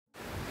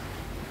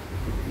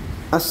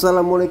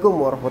Assalamualaikum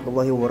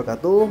warahmatullahi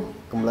wabarakatuh.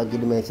 Kembali lagi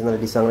di channel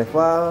di Sang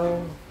Reval.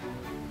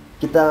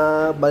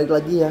 Kita balik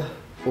lagi ya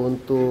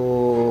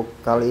untuk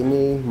kali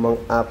ini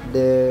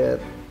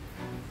mengupdate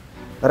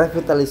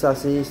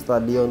revitalisasi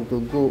Stadion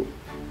Tugu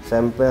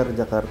Semper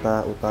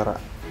Jakarta Utara.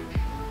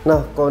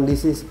 Nah,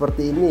 kondisi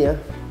seperti ini ya.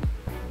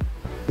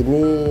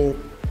 Ini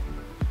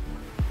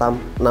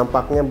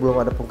nampaknya belum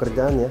ada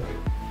pekerjaan ya.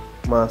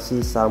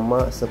 Masih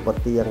sama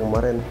seperti yang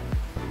kemarin.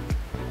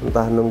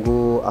 Entah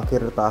nunggu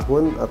akhir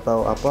tahun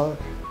atau apa,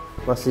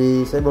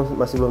 saya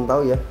masih belum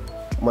tahu ya,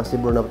 masih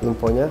belum dapat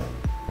infonya.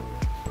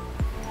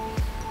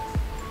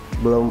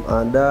 Belum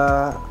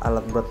ada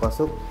alat berat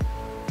masuk,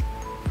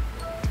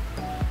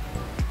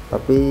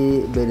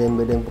 tapi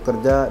bedeng-bedeng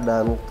pekerja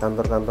dan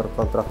kantor-kantor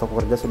kontraktor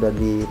pekerja sudah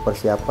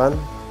dipersiapkan.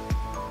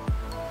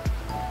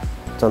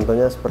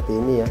 Contohnya seperti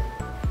ini ya.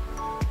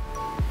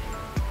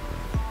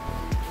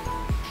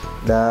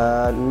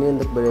 Dan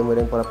ini untuk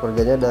bedeng-bedeng para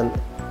pekerjanya dan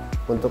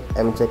untuk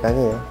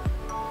MCK-nya ya,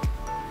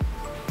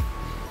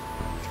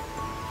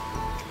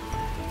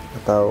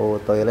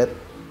 atau toilet.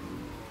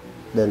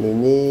 Dan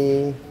ini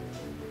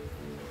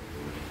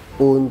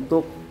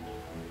untuk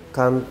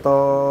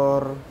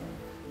kantor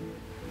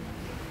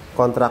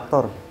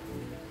kontraktor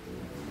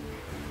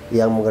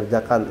yang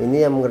mengerjakan.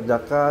 Ini yang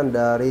mengerjakan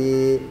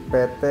dari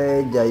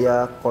PT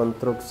Jaya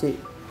Konstruksi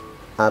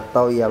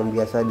atau yang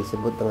biasa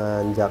disebut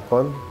dengan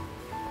Jakon.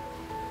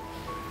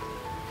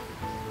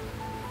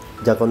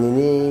 Jakon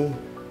ini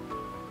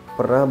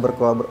pernah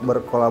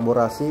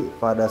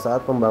berkolaborasi pada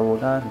saat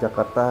pembangunan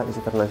Jakarta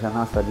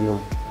International Stadium.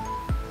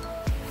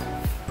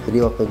 Jadi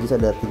waktu itu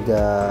ada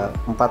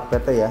 4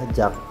 PT ya,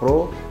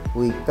 Jakpro,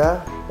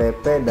 Wika,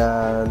 PP,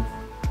 dan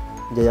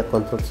Jaya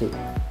Konstruksi.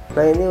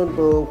 Nah, ini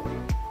untuk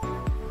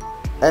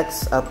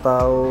X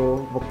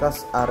atau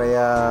bekas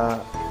area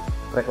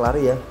trek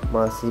lari ya,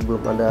 masih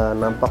belum ada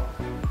nampak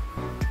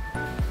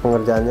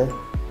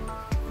pengerjaannya.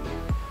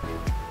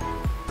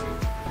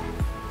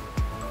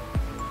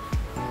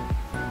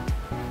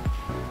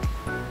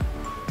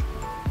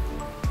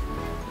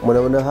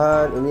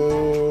 Mudah-mudahan ini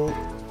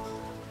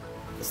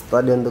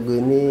Stadion Tugu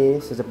ini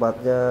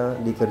secepatnya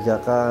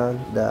dikerjakan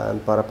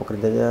dan para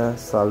pekerjanya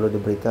selalu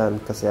diberikan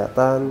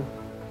kesehatan,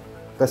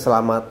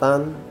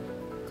 keselamatan,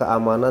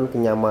 keamanan,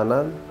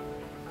 kenyamanan,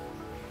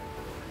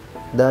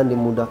 dan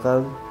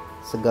dimudahkan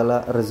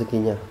segala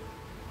rezekinya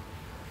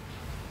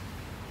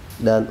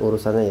dan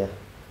urusannya ya.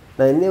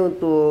 Nah, ini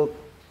untuk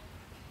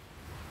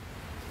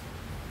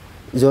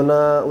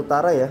zona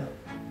utara ya,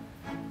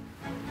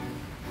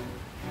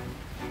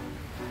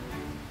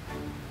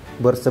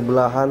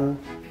 bersebelahan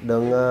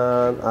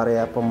dengan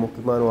area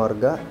pemukiman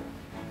warga.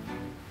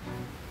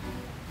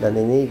 Dan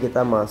ini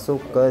kita masuk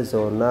ke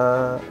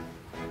zona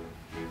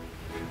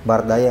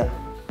barat daya.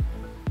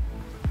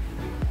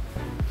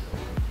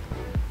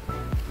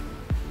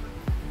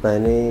 Nah,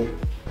 ini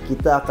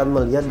kita akan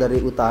melihat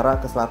dari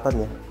utara ke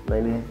selatan ya. Nah,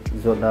 ini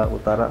zona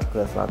utara ke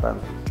selatan.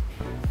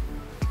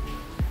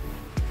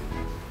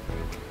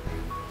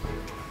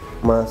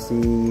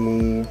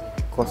 Masih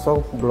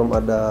kosong, belum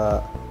ada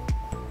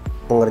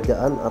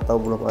pengerjaan atau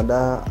belum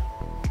ada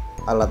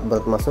alat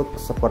berat masuk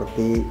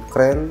seperti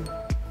kren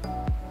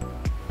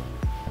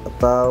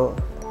atau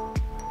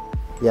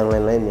yang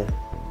lain-lainnya.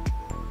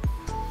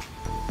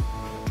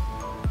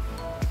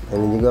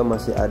 Ini juga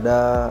masih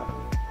ada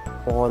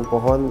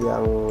pohon-pohon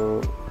yang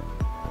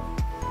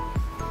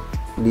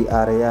di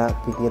area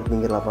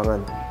pinggir-pinggir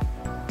lapangan.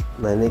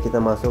 Nah, ini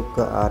kita masuk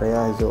ke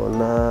area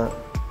zona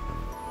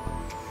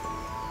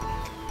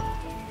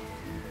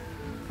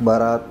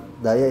barat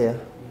daya ya.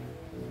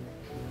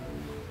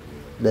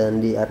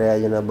 Dan di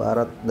area zona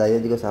barat daya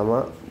juga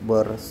sama,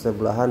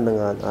 bersebelahan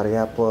dengan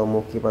area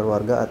pemukiman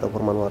warga atau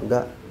perumahan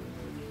warga.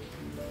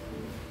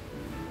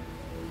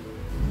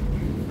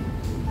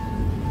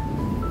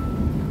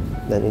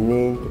 Dan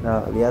ini kita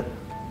lihat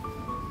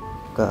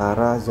ke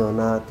arah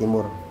zona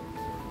timur.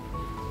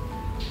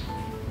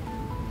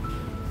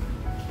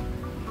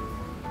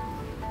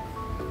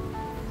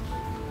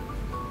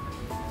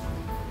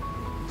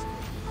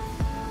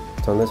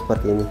 Contohnya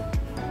seperti ini.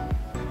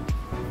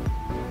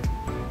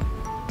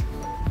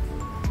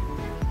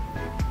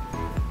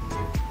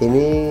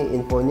 Ini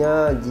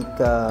infonya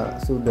jika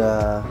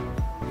sudah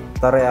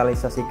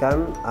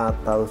terrealisasikan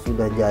atau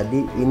sudah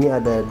jadi. Ini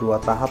ada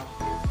 2 tahap.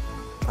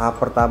 Tahap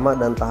pertama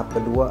dan tahap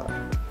kedua.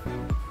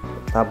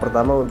 Tahap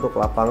pertama untuk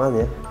lapangan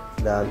ya,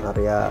 dan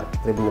area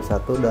tribun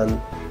 1,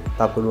 dan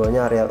tahap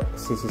keduanya area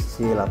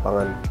sisi-sisi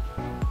lapangan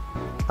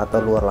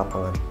atau luar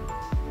lapangan.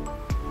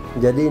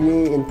 Jadi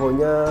ini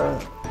infonya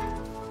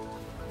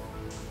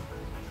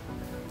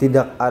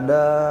tidak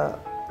ada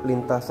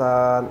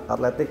lintasan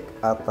atletik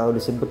atau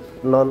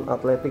disebut non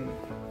atletik.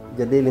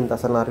 Jadi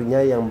lintasan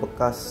larinya yang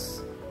bekas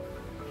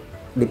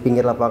di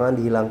pinggir lapangan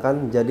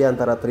dihilangkan. Jadi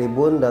antara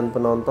tribun dan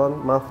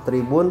penonton,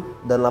 tribun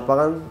dan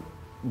lapangan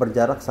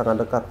berjarak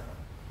sangat dekat.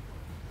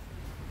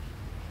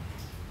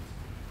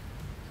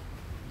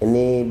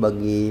 Ini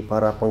bagi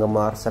para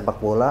penggemar sepak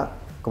bola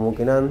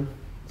kemungkinan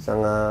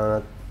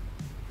sangat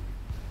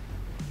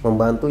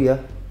membantu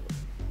ya,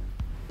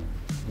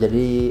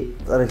 Jadi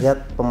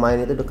terlihat pemain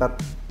itu dekat,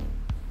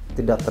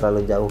 tidak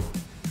terlalu jauh.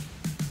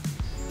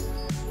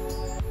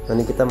 Nah,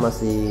 ini kita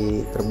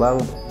masih terbang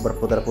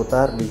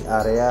berputar-putar di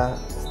area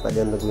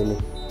Stadion Tugu ini.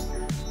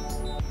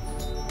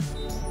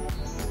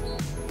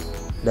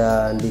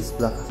 Dan di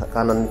sebelah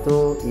kanan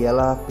itu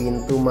ialah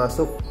pintu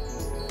masuk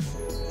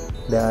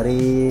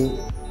dari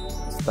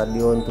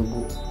Stadion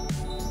Tugu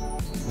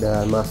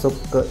dan masuk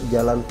ke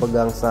Jalan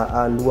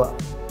Pegangsaan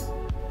 2,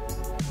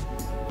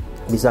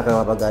 bisa ke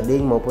Kelapa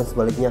Gading maupun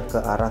sebaliknya ke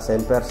arah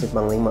Semper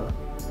Simpang 5.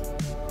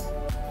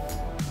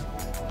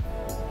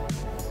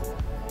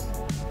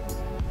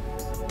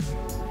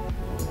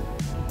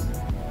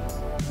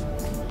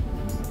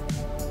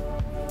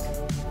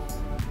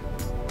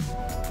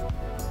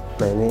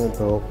 Nah, ini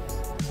untuk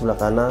sebelah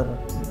kanan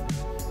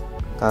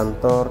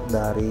kantor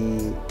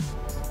dari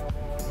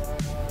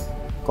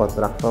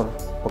kontraktor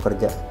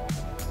pekerja.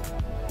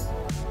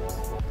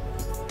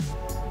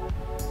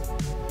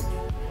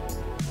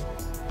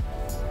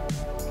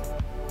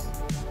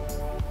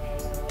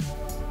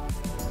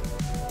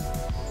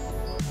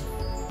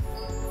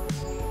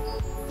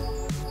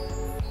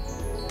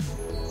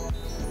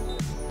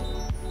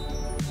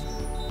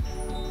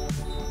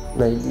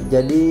 Nah,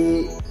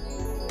 jadi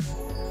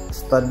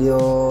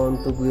Stadion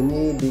Tugu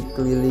ini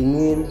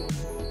dikelilingin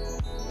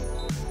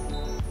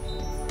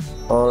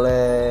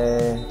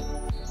oleh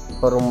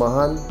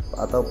perumahan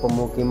atau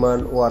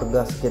pemukiman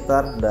warga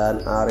sekitar dan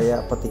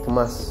area peti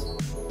kemas.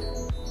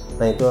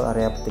 Nah, itu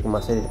area peti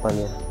kemasnya di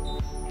depannya.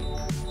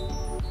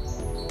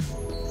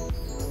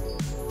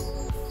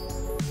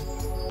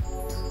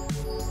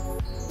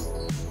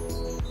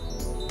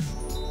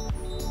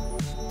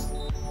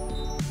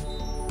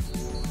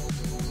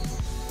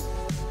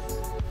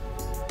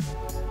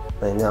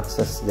 Nah, ini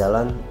akses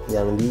jalan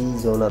yang di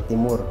zona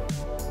timur.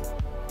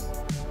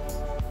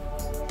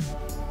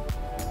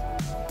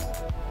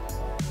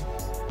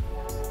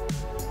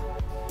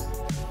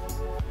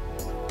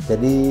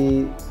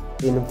 Jadi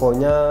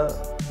infonya,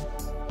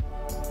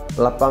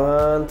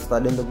 lapangan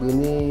Stadion Tugu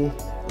ini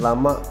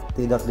lama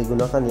tidak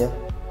digunakan ya.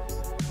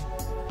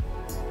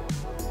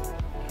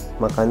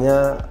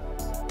 Makanya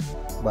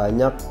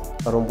banyak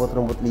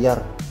rumput-rumput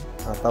liar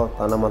atau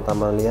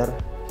tanaman-tanaman liar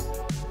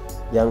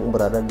yang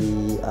berada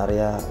di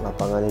area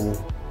lapangan ini.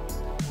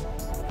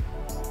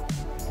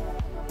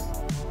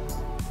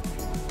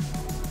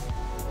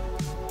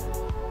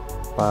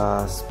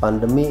 Pas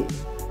pandemi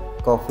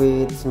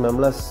COVID-19,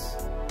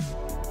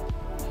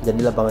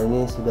 jadi lapangan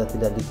ini sudah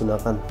tidak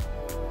digunakan.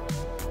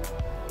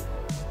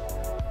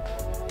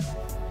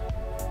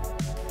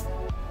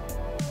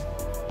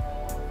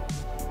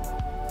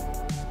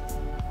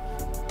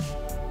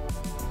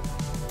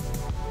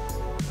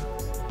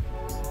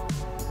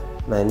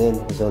 Nah, ini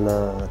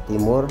zona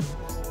timur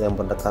yang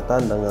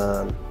berdekatan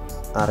dengan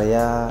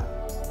area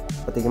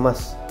peti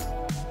kemas.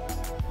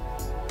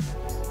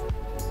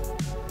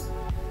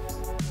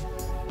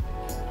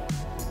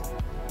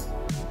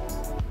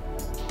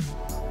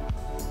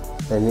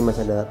 Nah, ini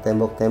masih ada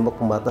tembok-tembok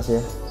pembatas ya.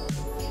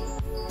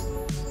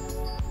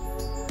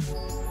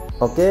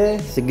 Oke,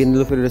 segini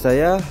dulu video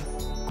saya.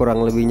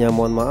 Kurang lebihnya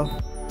mohon maaf.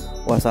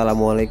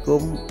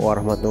 Wassalamualaikum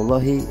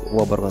warahmatullahi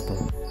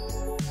wabarakatuh.